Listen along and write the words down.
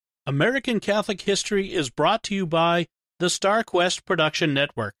American Catholic History is brought to you by the StarQuest Production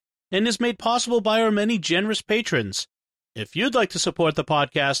Network and is made possible by our many generous patrons. If you'd like to support the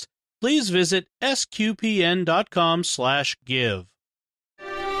podcast, please visit sqpn.com/give.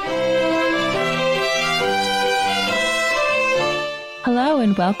 Hello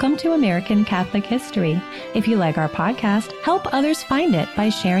and welcome to American Catholic History. If you like our podcast, help others find it by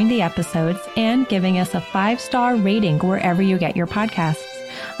sharing the episodes and giving us a 5-star rating wherever you get your podcasts.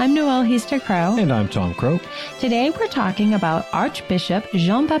 I'm Noelle Heaster-Crowe. And I'm Tom Crow. Today we're talking about Archbishop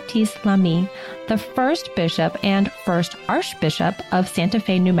Jean-Baptiste Lamy, the first bishop and first archbishop of Santa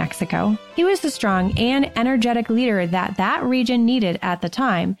Fe, New Mexico. He was the strong and energetic leader that region needed at the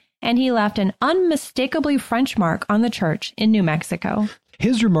time, and he left an unmistakably French mark on the church in New Mexico.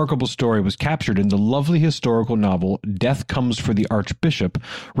 His remarkable story was captured in the lovely historical novel Death Comes for the Archbishop,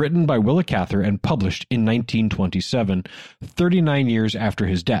 written by Willa Cather and published in 1927, 39 years after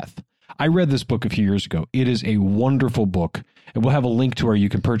his death. I read this book a few years ago. It is a wonderful book, and we'll have a link to where you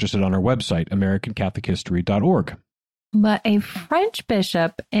can purchase it on our website, americancatholichistory.org. But a French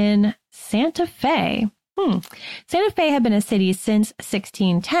bishop in Santa Fe... Santa Fe had been a city since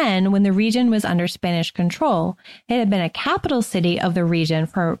 1610 when the region was under Spanish control. It had been a capital city of the region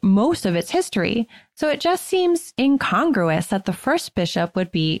for most of its history, so it just seems incongruous that the first bishop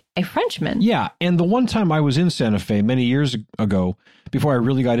would be a Frenchman. Yeah, and the one time I was in Santa Fe many years ago, before I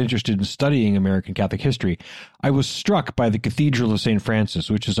really got interested in studying American Catholic history, I was struck by the Cathedral of St.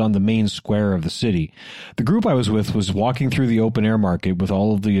 Francis, which is on the main square of the city. The group I was with was walking through the open-air market with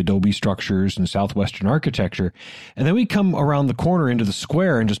all of the adobe structures and southwestern architecture, and then we come around the corner into the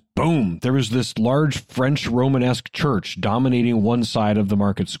square and just boom, there was this large French Romanesque church dominating one side of the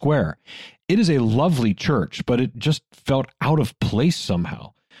market square. It is a lovely church, but it just felt out of place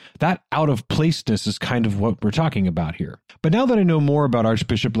somehow. That out-of-placeness is kind of what we're talking about here. But now that I know more about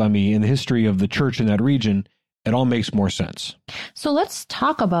Archbishop Lamy and the history of the church in that region, it all makes more sense. So let's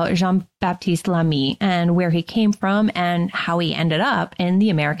talk about Jean-Baptiste Lamy and where he came from and how he ended up in the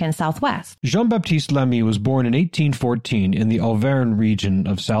American Southwest. Jean-Baptiste Lamy was born in 1814 in the Auvergne region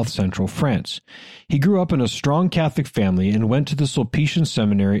of south-central France. He grew up in a strong Catholic family and went to the Sulpician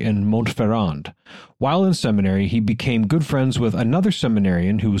Seminary in Montferrand. While in seminary, he became good friends with another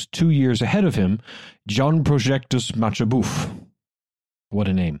seminarian who was 2 years ahead of him, Jean Projectus Machabouf. What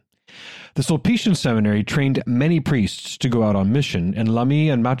a name. The Sulpician Seminary trained many priests to go out on mission, and Lamy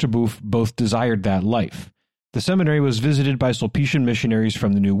and Machabouf both desired that life. The seminary was visited by Sulpician missionaries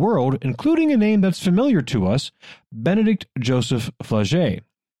from the New World, including a name that's familiar to us, Benedict Joseph Flaget.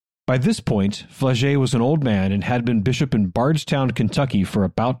 By this point, Flaget was an old man and had been bishop in Bardstown, Kentucky for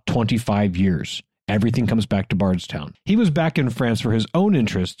about 25 years. Everything comes back to Bardstown. He was back in France for his own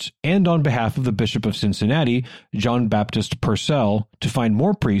interests and on behalf of the Bishop of Cincinnati, Jean-Baptiste Purcell, to find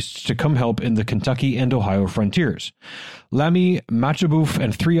more priests to come help in the Kentucky and Ohio frontiers. Lamy, Machabouf,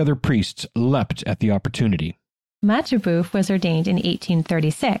 and 3 other priests leapt at the opportunity. Machabouf was ordained in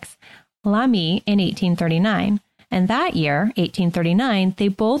 1836, Lamy in 1839. And that year, 1839, they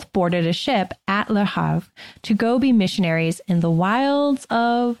both boarded a ship at Le Havre to go be missionaries in the wilds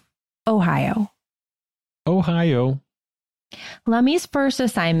of Ohio. Lamy's first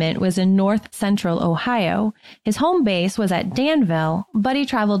assignment was in north-central Ohio. His home base was at Danville, but he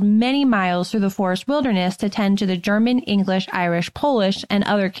traveled many miles through the forest wilderness to tend to the German, English, Irish, Polish, and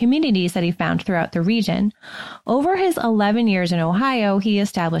other communities that he found throughout the region. Over his 11 years in Ohio, he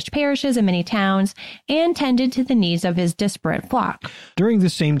established parishes in many towns and tended to the needs of his disparate flock. During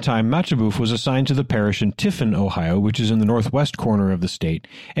this same time, Machabouf was assigned to the parish in Tiffin, Ohio, which is in the northwest corner of the state,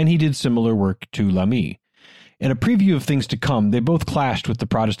 and he did similar work to Lamy. In a preview of things to come, they both clashed with the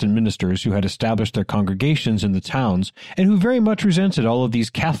Protestant ministers who had established their congregations in the towns and who very much resented all of these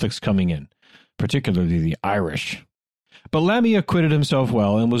Catholics coming in, particularly the Irish. But Lamy acquitted himself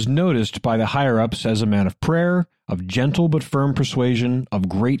well and was noticed by the higher-ups as a man of prayer, of gentle but firm persuasion, of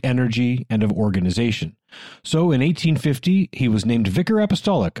great energy, and of organization. So in 1850, he was named Vicar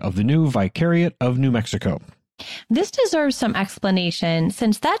Apostolic of the new Vicariate of New Mexico. This deserves some explanation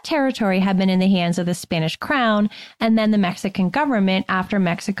since that territory had been in the hands of the Spanish crown and then the Mexican government after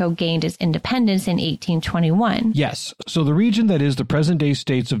Mexico gained its independence in 1821. Yes, so the region that is the present-day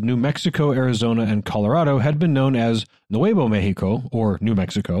states of New Mexico, Arizona, and Colorado had been known as Nuevo Mexico, or New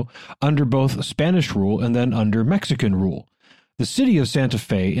Mexico, under both Spanish rule and then under Mexican rule. The city of Santa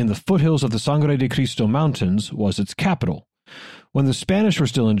Fe in the foothills of the Sangre de Cristo Mountains was its capital. When the Spanish were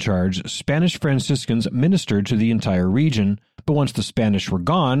still in charge, Spanish Franciscans ministered to the entire region, but once the Spanish were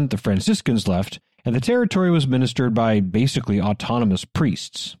gone, the Franciscans left, and the territory was ministered by basically autonomous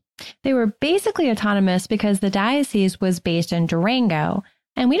priests. They were basically autonomous because the diocese was based in Durango,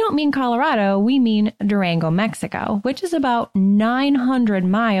 And we don't mean Colorado, we mean Durango, Mexico, which is about 900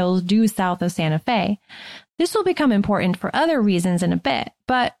 miles due south of Santa Fe. This will become important for other reasons in a bit,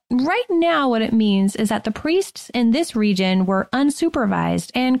 but right now what it means is that the priests in this region were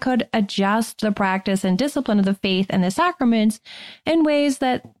unsupervised and could adjust the practice and discipline of the faith and the sacraments in ways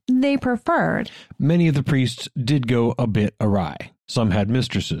that they preferred. Many of the priests did go a bit awry. Some had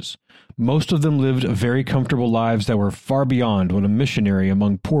mistresses. Most of them lived very comfortable lives that were far beyond what a missionary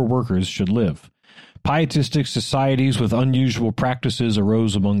among poor workers should live. Pietistic societies with unusual practices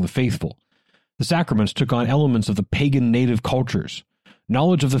arose among the faithful. The sacraments took on elements of the pagan native cultures.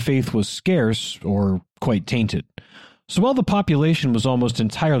 Knowledge of the faith was scarce or quite tainted. So while the population was almost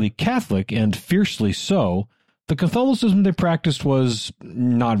entirely Catholic, and fiercely so, the Catholicism they practiced was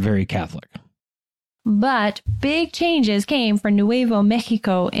not very Catholic. But big changes came for Nuevo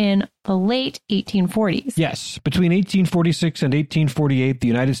Mexico in the late 1840s. Yes, between 1846 and 1848, the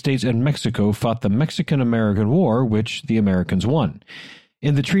United States and Mexico fought the Mexican-American War, which the Americans won.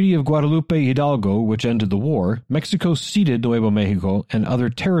 In the Treaty of Guadalupe Hidalgo, which ended the war, Mexico ceded Nuevo Mexico and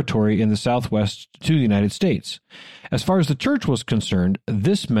other territory in the Southwest to the United States. As far as the church was concerned,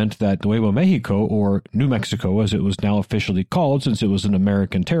 this meant that Nuevo Mexico, or New Mexico as it was now officially called since it was an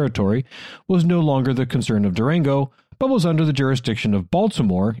American territory, was no longer the concern of Durango, but was under the jurisdiction of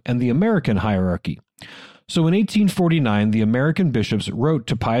Baltimore and the American hierarchy. So in 1849, the American bishops wrote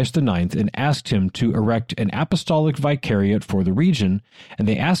to Pius IX and asked him to erect an apostolic vicariate for the region, and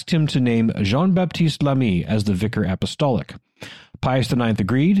they asked him to name Jean-Baptiste Lamy as the vicar apostolic. Pius IX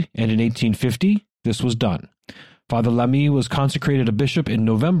agreed, and in 1850, this was done. Father Lamy was consecrated a bishop in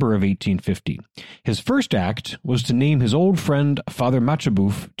November of 1850. His first act was to name his old friend Father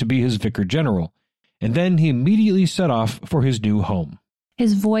Machabouf to be his vicar general, and then he immediately set off for his new home.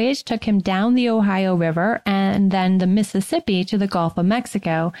 His voyage took him down the Ohio River and then the Mississippi to the Gulf of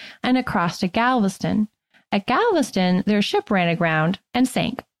Mexico and across to Galveston. At Galveston, their ship ran aground and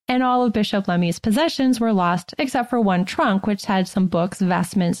sank, and all of Bishop Lamy's possessions were lost except for one trunk which had some books,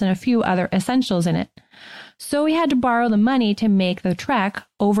 vestments, and a few other essentials in it. So he had to borrow the money to make the trek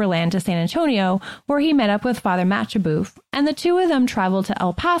overland to San Antonio, where he met up with Father Machabouf, and the two of them traveled to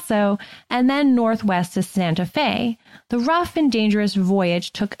El Paso and then northwest to Santa Fe. The rough and dangerous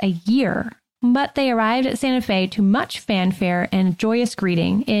voyage took a year, but they arrived at Santa Fe to much fanfare and joyous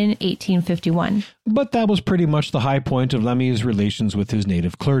greeting in 1851. But that was pretty much the high point of Lamy's relations with his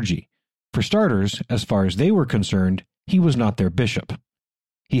native clergy. For starters, as far as they were concerned, he was not their bishop.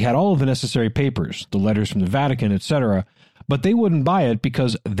 He had all of the necessary papers, the letters from the Vatican, etc., but they wouldn't buy it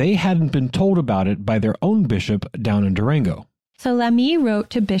because they hadn't been told about it by their own bishop down in Durango. So Lamy wrote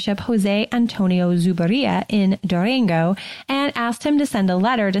to Bishop Jose Antonio Zuberia in Durango and asked him to send a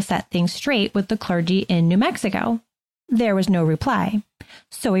letter to set things straight with the clergy in New Mexico. There was no reply.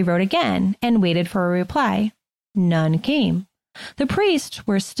 So he wrote again and waited for a reply. None came. The priests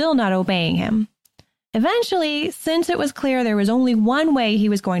were still not obeying him. Eventually, since it was clear there was only one way he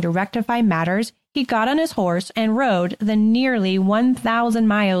was going to rectify matters, he got on his horse and rode the nearly 1,000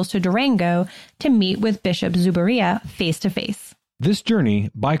 miles to Durango to meet with Bishop Zuberia face to face. This journey,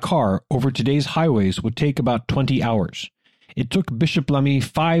 by car, over today's highways would take about 20 hours. It took Bishop Lamy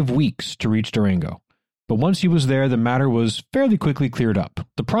 5 weeks to reach Durango. But once he was there, the matter was fairly quickly cleared up.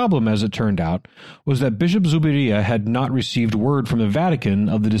 The problem, as it turned out, was that Bishop Zuberia had not received word from the Vatican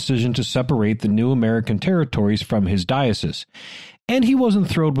of the decision to separate the new American territories from his diocese, and he wasn't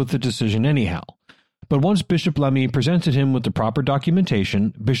thrilled with the decision anyhow. But once Bishop Lamy presented him with the proper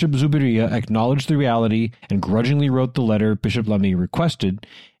documentation, Bishop Zuberia acknowledged the reality and grudgingly wrote the letter Bishop Lamy requested,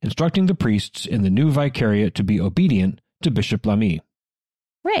 instructing the priests in the new vicariate to be obedient to Bishop Lamy.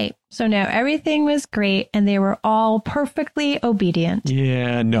 Right. So now everything was great and they were all perfectly obedient.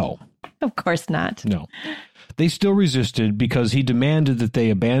 Yeah, no. Of course not. No. They still resisted because he demanded that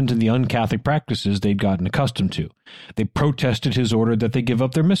they abandon the un-Catholic practices they'd gotten accustomed to. They protested his order that they give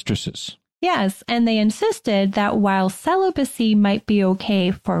up their mistresses. Yes, and they insisted that while celibacy might be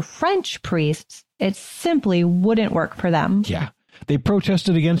okay for French priests, it simply wouldn't work for them. Yeah. They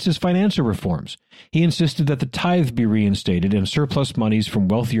protested against his financial reforms. He insisted that the tithe be reinstated and surplus monies from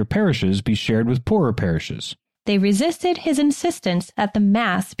wealthier parishes be shared with poorer parishes. They resisted his insistence that the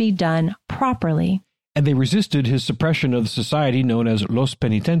Mass be done properly. And they resisted his suppression of the society known as Los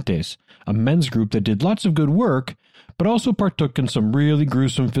Penitentes, a men's group that did lots of good work, but also partook in some really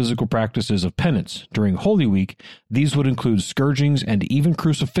gruesome physical practices of penance. During Holy Week, these would include scourgings and even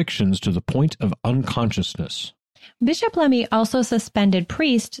crucifixions to the point of unconsciousness. Bishop Lamy also suspended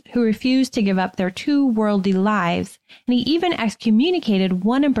priests who refused to give up their too worldly lives, and he even excommunicated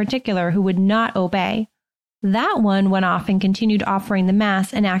one in particular who would not obey. That one went off and continued offering the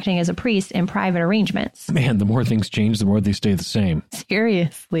Mass and acting as a priest in private arrangements. Man, the more things change, the more they stay the same.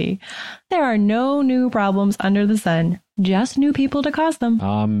 Seriously. There are no new problems under the sun, just new people to cause them.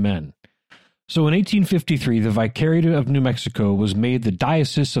 Amen. So in 1853, the Vicariate of New Mexico was made the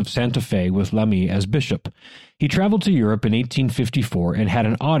Diocese of Santa Fe with Lamy as bishop. He traveled to Europe in 1854 and had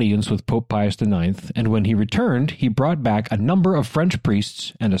an audience with Pope Pius IX, and when he returned, he brought back a number of French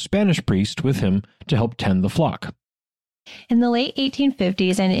priests and a Spanish priest with him to help tend the flock. In the late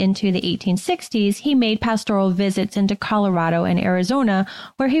 1850s and into the 1860s, he made pastoral visits into Colorado and Arizona,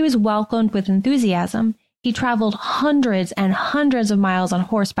 where he was welcomed with enthusiasm. He traveled hundreds and hundreds of miles on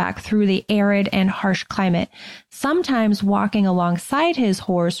horseback through the arid and harsh climate, sometimes walking alongside his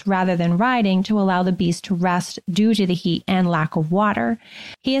horse rather than riding to allow the beast to rest due to the heat and lack of water.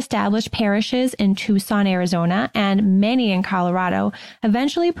 He established parishes in Tucson, Arizona, and many in Colorado,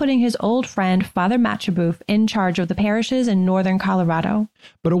 eventually putting his old friend, Father Machabouf, in charge of the parishes in northern Colorado.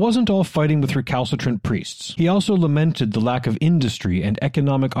 But it wasn't all fighting with recalcitrant priests. He also lamented the lack of industry and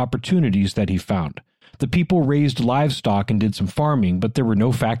economic opportunities that he found. The people raised livestock and did some farming, but there were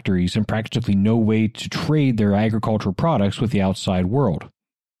no factories and practically no way to trade their agricultural products with the outside world.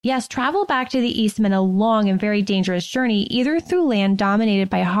 Yes, travel back to the east meant a long and very dangerous journey, either through land dominated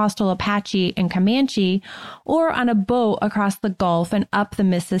by hostile Apache and Comanche, or on a boat across the Gulf and up the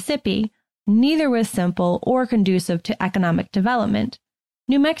Mississippi. Neither was simple or conducive to economic development.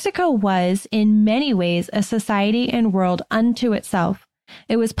 New Mexico was, in many ways, a society and world unto itself.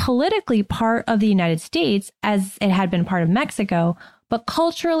 It was politically part of the United States, as it had been part of Mexico, but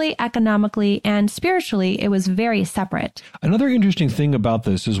culturally, economically, and spiritually, it was very separate. Another interesting thing about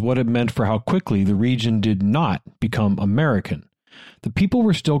this is what it meant for how quickly the region did not become American. The people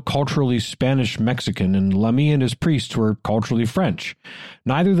were still culturally Spanish-Mexican, and Lamy and his priests were culturally French.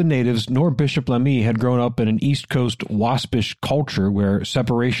 Neither the natives nor Bishop Lamy had grown up in an East Coast waspish culture where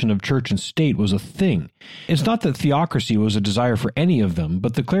separation of church and state was a thing. It's not that theocracy was a desire for any of them,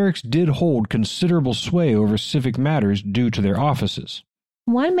 but the clerics did hold considerable sway over civic matters due to their offices.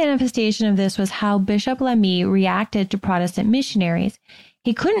 One manifestation of this was how Bishop Lamy reacted to Protestant missionaries.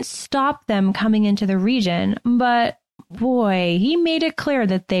 He couldn't stop them coming into the region, but boy, he made it clear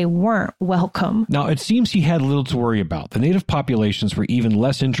that they weren't welcome. Now, it seems he had little to worry about. The native populations were even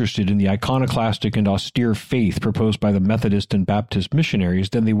less interested in the iconoclastic and austere faith proposed by the Methodist and Baptist missionaries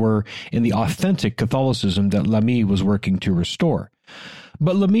than they were in the authentic Catholicism that Lamy was working to restore.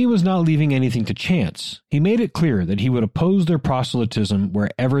 But Lamy was not leaving anything to chance. He made it clear that he would oppose their proselytism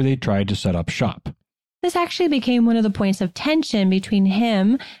wherever they tried to set up shop. This actually became one of the points of tension between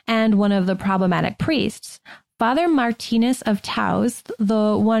him and one of the problematic priests. Father Martinez of Taos,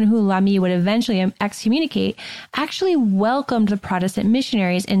 the one who Lamy would eventually excommunicate, actually welcomed the Protestant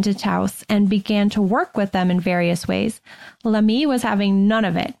missionaries into Taos and began to work with them in various ways. Lamy was having none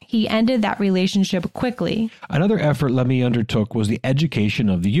of it. He ended that relationship quickly. Another effort Lamy undertook was the education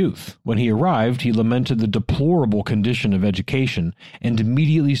of the youth. When he arrived, he lamented the deplorable condition of education and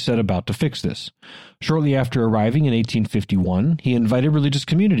immediately set about to fix this. Shortly after arriving in 1851, he invited religious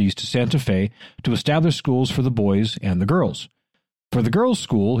communities to Santa Fe to establish schools for the boys and the girls. For the girls'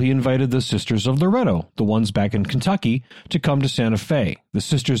 school, he invited the Sisters of Loretto, the ones back in Kentucky, to come to Santa Fe. The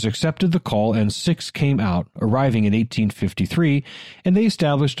sisters accepted the call and 6 came out, arriving in 1853, and they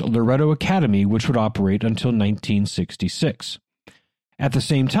established Loretto Academy, which would operate until 1966. At the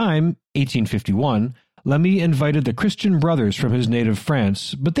same time, 1851, Lamy invited the Christian Brothers from his native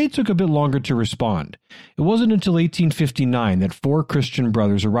France, but they took a bit longer to respond. It wasn't until 1859 that 4 Christian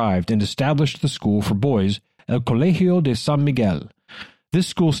brothers arrived and established the school for boys, El Colegio de San Miguel. This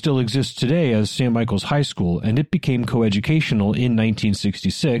school still exists today as St. Michael's High School, and it became coeducational in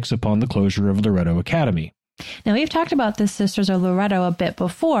 1966 upon the closure of Loretto Academy. Now, we've talked about the Sisters of Loretto a bit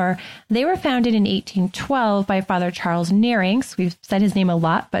before. They were founded in 1812 by Father Charles Nerinx. We've said his name a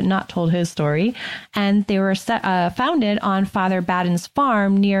lot, but not told his story. And they were founded on Father Baden's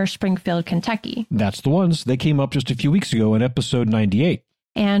farm near Springfield, Kentucky. That's the ones. They came up just a few weeks ago in episode 98.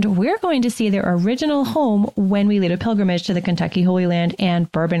 And we're going to see their original home when we lead a pilgrimage to the Kentucky Holy Land and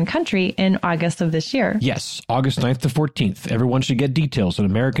Bourbon Country in August of this year. Yes, August 9th to 14th. Everyone should get details at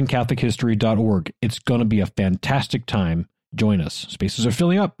AmericanCatholicHistory.org. It's going to be a fantastic time. Join us. Spaces are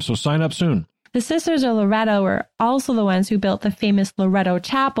filling up, so sign up soon. The Sisters of Loretto were also the ones who built the famous Loretto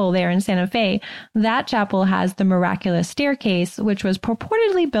Chapel there in Santa Fe. That chapel has the miraculous staircase, which was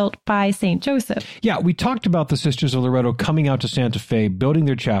purportedly built by St. Joseph. Yeah, we talked about the Sisters of Loretto coming out to Santa Fe, building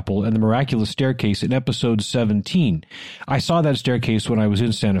their chapel, and the miraculous staircase in episode 17. I saw that staircase when I was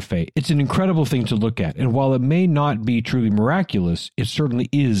in Santa Fe. It's an incredible thing to look at, and while it may not be truly miraculous, it certainly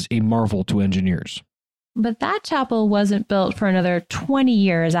is a marvel to engineers. But that chapel wasn't built for another 20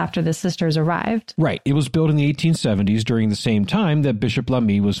 years after the sisters arrived. Right. It was built in the 1870s during the same time that Bishop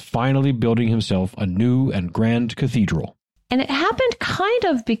Lamy was finally building himself a new and grand cathedral. And it happened kind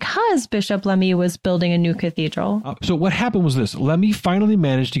of because Bishop Lamy was building a new cathedral. So what happened was this. Lamy finally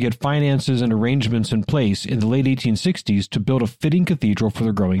managed to get finances and arrangements in place in the late 1860s to build a fitting cathedral for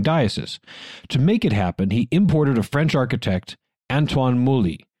the growing diocese. To make it happen, he imported a French architect, Antoine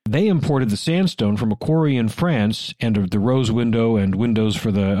Mouly. They imported the sandstone from a quarry in France and the rose window and windows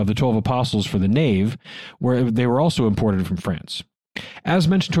of the 12 apostles for the nave, where they were also imported from France. As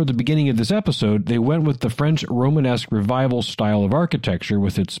mentioned toward the beginning of this episode, they went with the French Romanesque revival style of architecture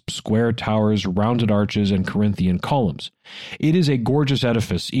with its square towers, rounded arches, and Corinthian columns. It is a gorgeous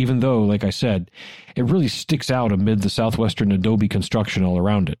edifice, even though, like I said, it really sticks out amid the southwestern adobe construction all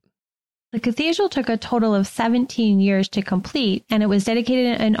around it. The cathedral took a total of 17 years to complete, and it was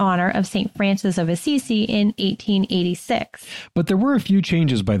dedicated in honor of St. Francis of Assisi in 1886. But there were a few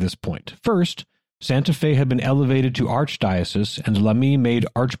changes by this point. First, Santa Fe had been elevated to archdiocese, and Lamy made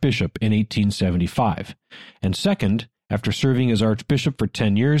archbishop in 1875. And second, after serving as archbishop for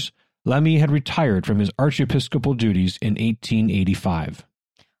 10 years, Lamy had retired from his archiepiscopal duties in 1885.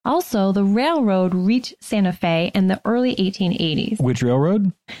 Also, the railroad reached Santa Fe in the early 1880s. Which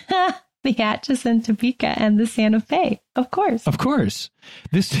railroad? The Atchison, Topeka, and the Santa Fe, of course. Of course.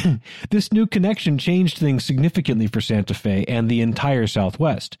 This new connection changed things significantly for Santa Fe and the entire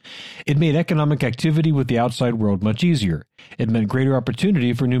Southwest. It made economic activity with the outside world much easier. It meant greater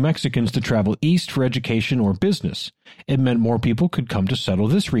opportunity for New Mexicans to travel east for education or business. It meant more people could come to settle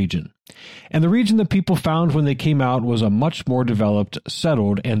this region. And the region that people found when they came out was a much more developed,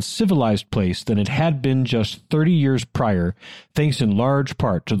 settled, and civilized place than it had been just 30 years prior, thanks in large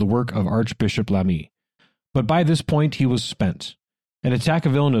part to the work of Archbishop Lamy. But by this point, he was spent. An attack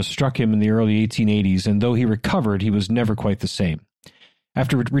of illness struck him in the early 1880s, and though he recovered, he was never quite the same.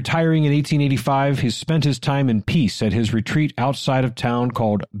 After retiring in 1885, he spent his time in peace at his retreat outside of town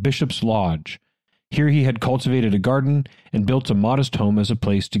called Bishop's Lodge. Here he had cultivated a garden and built a modest home as a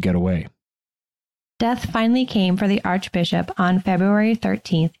place to get away. Death finally came for the Archbishop on February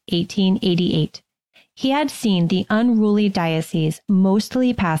 13, 1888. He had seen the unruly diocese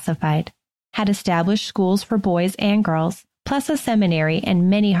mostly pacified, had established schools for boys and girls, plus a seminary and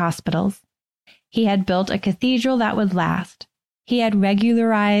many hospitals. He had built a cathedral that would last. He had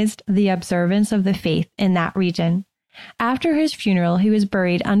regularized the observance of the faith in that region. After his funeral, he was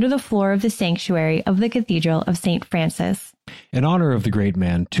buried under the floor of the sanctuary of the Cathedral of St. Francis. In honor of the great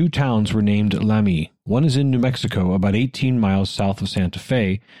man, 2 towns were named Lamy. One is in New Mexico, about 18 miles south of Santa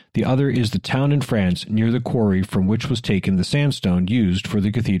Fe. The other is the town in France near the quarry from which was taken the sandstone used for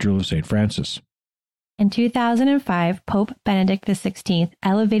the Cathedral of St. Francis. In 2005, Pope Benedict XVI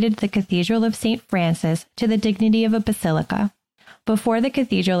elevated the Cathedral of St. Francis to the dignity of a basilica. Before the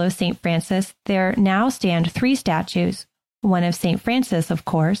Cathedral of St. Francis, there now stand 3 statues, one of St. Francis, of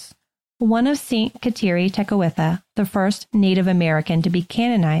course, one of St. Kateri Tekakwitha, the first Native American to be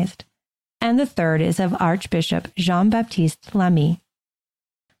canonized, and the third is of Archbishop Jean-Baptiste Lamy.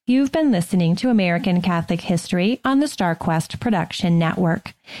 You've been listening to American Catholic History on the StarQuest Production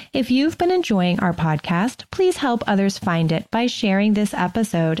Network. If you've been enjoying our podcast, please help others find it by sharing this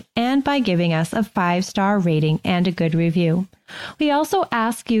episode and by giving us a 5-star rating and a good review. We also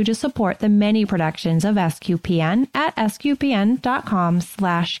ask you to support the many productions of SQPN at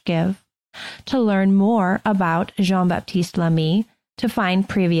sqpn.com/give. To learn more about Jean-Baptiste Lamy, to find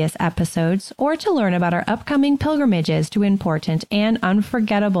previous episodes, or to learn about our upcoming pilgrimages to important and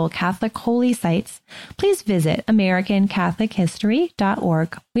unforgettable Catholic holy sites, please visit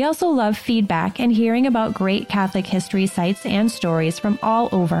AmericanCatholicHistory.org. We also love feedback and hearing about great Catholic history sites and stories from all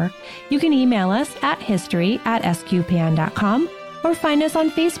over. You can email us at history@sqpn.com or find us on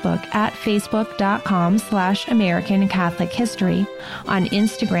Facebook at facebook.com/American Catholic History, on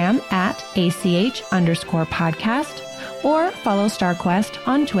Instagram at ACH_podcast, or follow StarQuest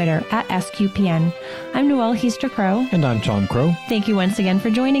on Twitter at SQPN. I'm Noelle Heaster-Crow. And I'm Tom Crow. Thank you once again for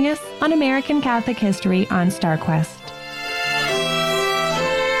joining us on American Catholic History on StarQuest.